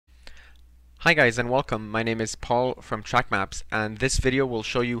Hi guys and welcome. My name is Paul from TrakMaps, and this video will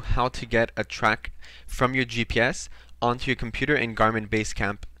show you how to get a track from your GPS onto your computer in Garmin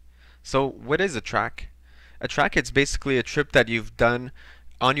BaseCamp. So what is a track? A track is basically a trip that you've done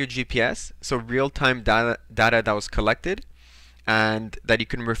on your GPS, so real-time data that was collected and that you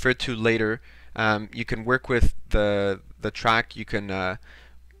can refer to later. You can work with the track, you can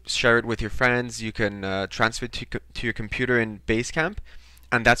share it with your friends, you can transfer it to your computer in BaseCamp,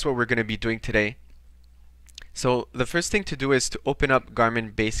 and that's what we're going to be doing today. So the first thing to do is to open up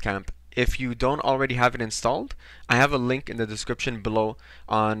Garmin BaseCamp. If you don't already have it installed, I have a link in the description below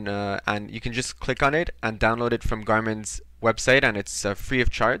and you can just click on it and download it from Garmin's website, and it's free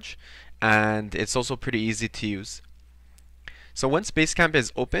of charge, and it's also pretty easy to use. So once BaseCamp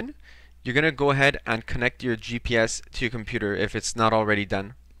is open, you're going to go ahead and connect your GPS to your computer if it's not already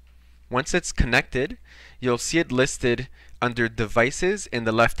done. Once it's connected, you'll see it listed under Devices in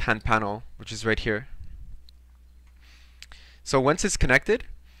the left-hand panel, which is right here. So once it's connected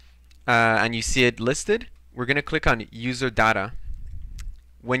and you see it listed, we're going to click on User Data.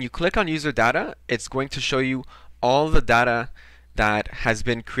 When you click on User Data, it's going to show you all the data that has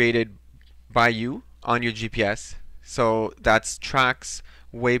been created by you on your GPS. So that's tracks,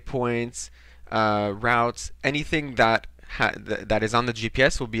 waypoints, routes, anything that is on the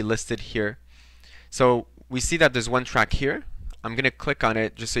GPS will be listed here. So we see that there's one track here. I'm going to click on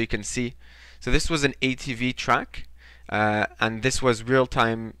it just so you can see. So this was an ATV track, and this was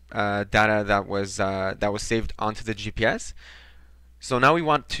real-time data that was saved onto the GPS. So now we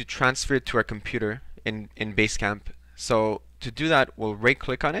want to transfer it to our computer in BaseCamp. So to do that, we'll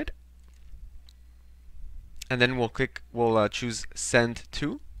right-click on it, and then we'll choose Send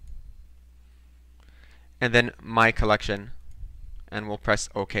To, and then My Collection, and we'll press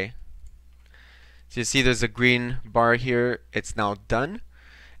OK. So you see there's a green bar here. It's now done,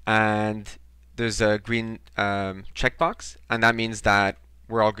 and there's a green checkbox, and that means that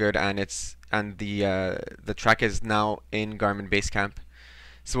we're all good, and the track is now in Garmin BaseCamp.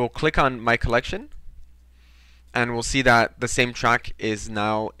 So we'll click on My Collection, and we'll see that the same track is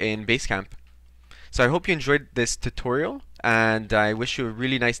now in BaseCamp. So I hope you enjoyed this tutorial, and I wish you a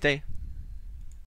really nice day.